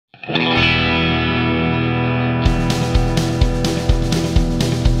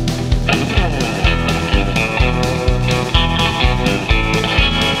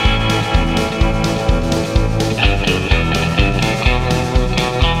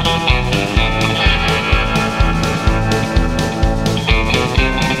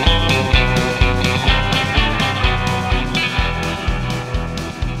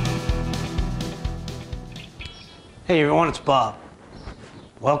Hey everyone, it's Bob.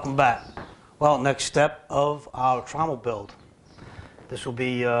 Welcome back. Well, next step of our Trommel build. This will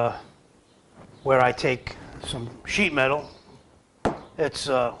be where I take some sheet metal. It's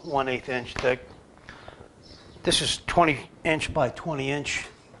 1/8 inch thick. This is 20 inch by 20 inch.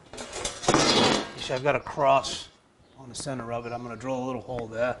 You see I've got a cross on the center of it. I'm going to drill a little hole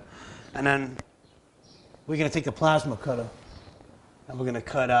there. And then we're going to take the plasma cutter and we're going to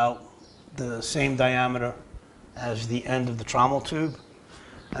cut out the same diameter as the end of the trommel tube.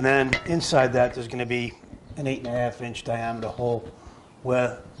 And then inside that there's going to be an 8.5 inch diameter hole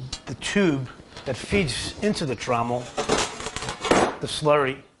where the tube that feeds into the trommel, the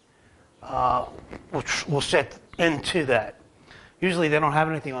slurry, will set into that. Usually they don't have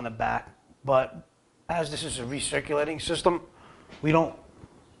anything on the back, but as this is a recirculating system, we want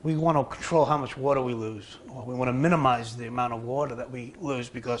to control how much water we lose. Or we want to minimize the amount of water that we lose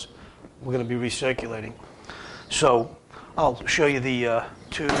because we're going to be recirculating. So I'll show you the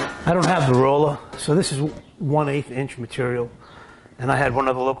tube. I don't have the roller, so this is 1/8 inch material. And I had one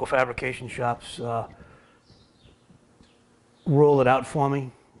of the local fabrication shops roll it out for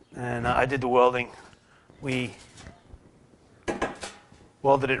me. And I did the welding. We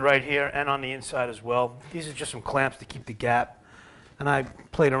welded it right here and on the inside as well. These are just some clamps to keep the gap. And I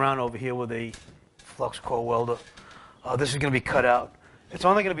played around over here with a flux core welder. This is going to be cut out. It's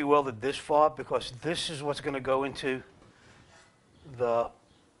only going to be welded this far because this is what's going to go into the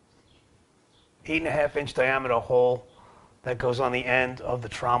 8.5 inch diameter hole that goes on the end of the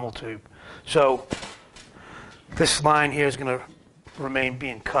trommel tube. So this line here is going to remain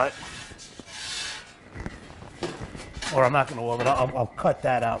being cut. Or I'm not going to weld it. I'll cut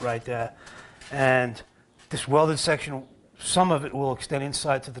that out right there. And this welded section, some of it will extend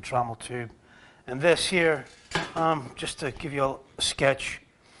inside to the trommel tube. And this here, just to give you a sketch,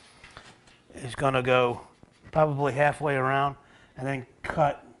 is going to go probably halfway around and then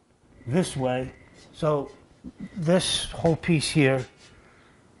cut this way. So this whole piece here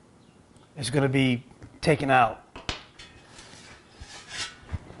is going to be taken out.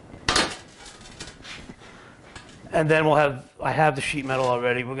 And then I have the sheet metal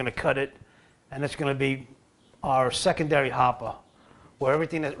already. We're going to cut it, and it's going to be our secondary hopper, where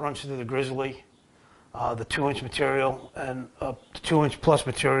everything that runs through the grizzly, the 2-inch material and the 2-inch plus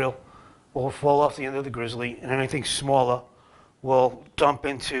material will fall off the end of the grizzly, and anything smaller will dump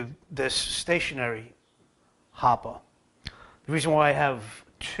into this stationary hopper. The reason why I have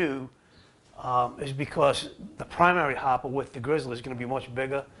two is because the primary hopper with the grizzly is going to be much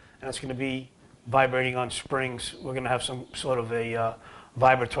bigger, and it's going to be vibrating on springs. We're going to have some sort of a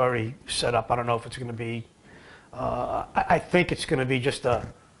vibratory setup. I don't know if it's going to be, I think it's going to be just a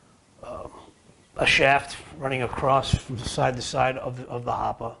shaft running across from side to side of the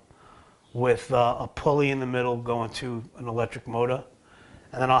hopper with a pulley in the middle going to an electric motor.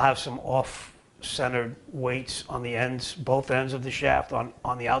 And then I'll have some off-centered weights on the ends, both ends of the shaft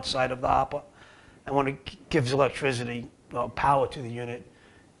on the outside of the hopper. And when it gives electricity, power to the unit,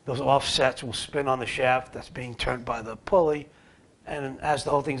 those offsets will spin on the shaft that's being turned by the pulley. And as the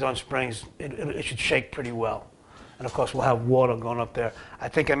whole thing's on springs, it should shake pretty well. And of course, we'll have water going up there. I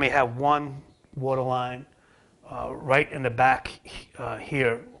think I may have one water line right in the back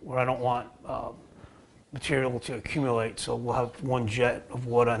here where I don't want material to accumulate. So we'll have one jet of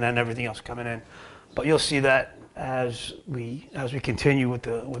water and then everything else coming in. But you'll see that as we continue with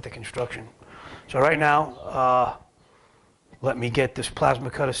the construction. So right now, let me get this plasma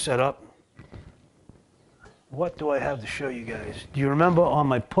cutter set up. What do I have to show you guys? Do you remember on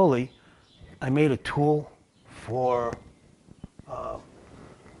my pulley, I made a tool for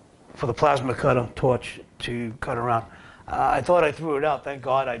the plasma cutter torch to cut around. I thought I threw it out. Thank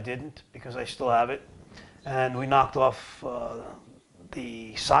God I didn't, because I still have it. And we knocked off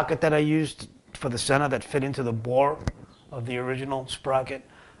the socket that I used for the center that fit into the bore of the original sprocket.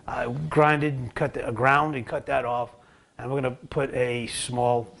 I ground and cut that off, and we're going to put a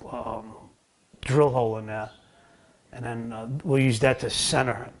small drill hole in there, and then we'll use that to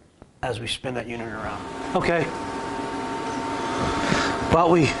center as we spin that unit around. Okay. Well,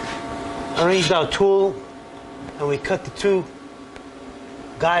 we arranged our tool and we cut the two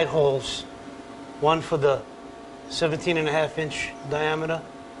guide holes, one for the 17.5 inch diameter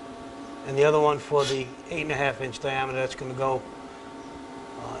and the other one for the 8.5 inch diameter that's going to go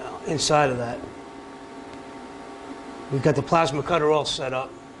inside of that. We've got the plasma cutter all set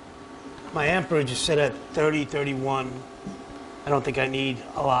up. My amperage is set at 30, 31. I don't think I need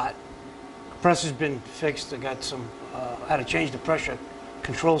a lot. Compressor's been fixed. I got some, I had to change the pressure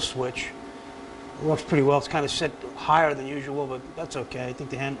control switch. It works pretty well. It's kind of set higher than usual, but that's okay. I think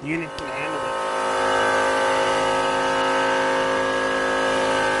the unit can handle it.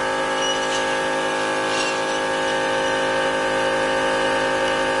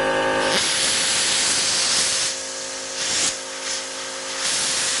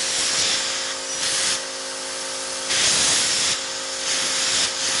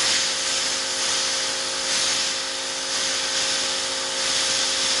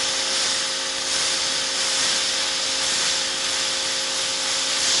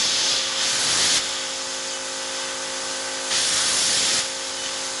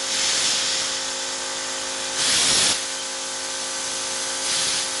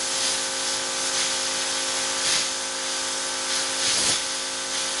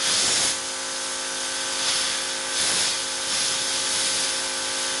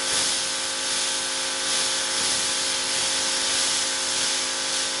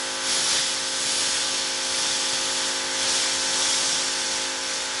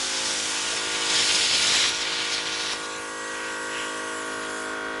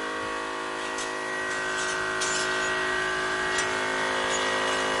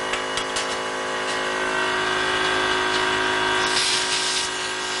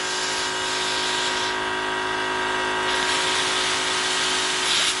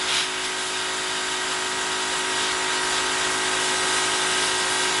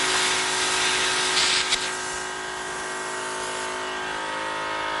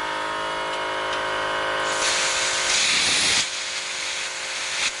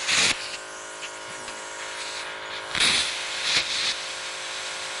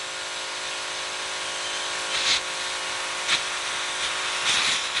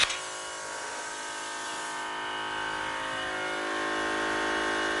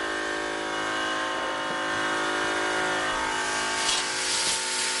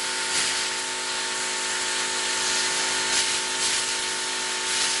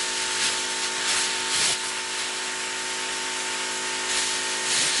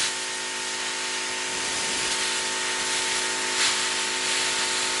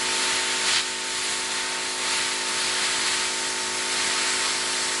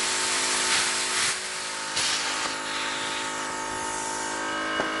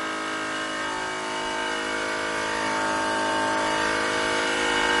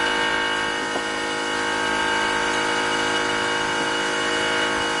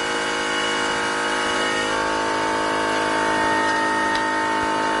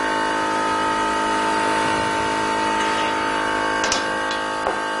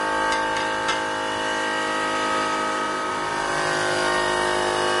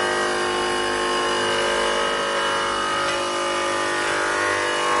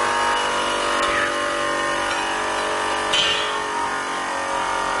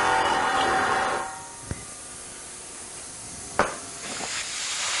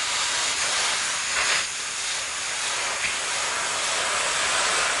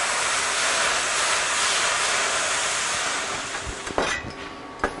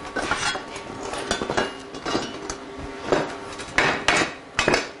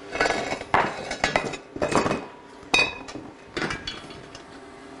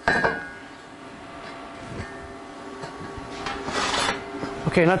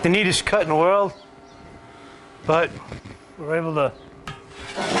 Okay, not the neatest cut in the world, but we're able to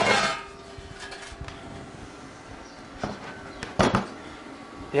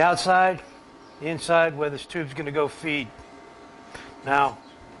the outside, the inside where this tube's going to go feed. Now,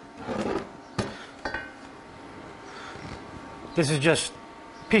 this is just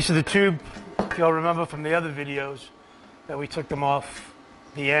a piece of the tube, if y'all remember from the other videos, that we took them off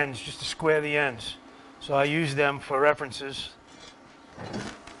the ends, just to square the ends. So I use them for references.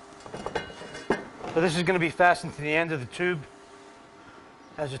 So this is going to be fastened to the end of the tube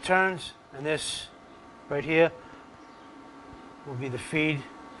as it turns, and this right here will be the feed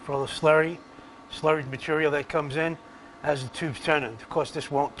for all the slurry material that comes in as the tube's turning. Of course, this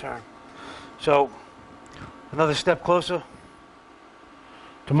won't turn. So another step closer.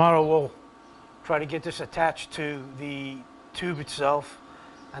 Tomorrow we'll try to get this attached to the tube itself,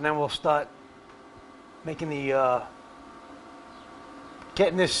 and then we'll start making the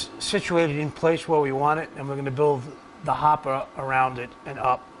getting this situated in place where we want it, and we're going to build the hopper around it and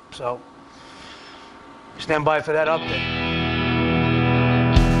up. So stand by for that update.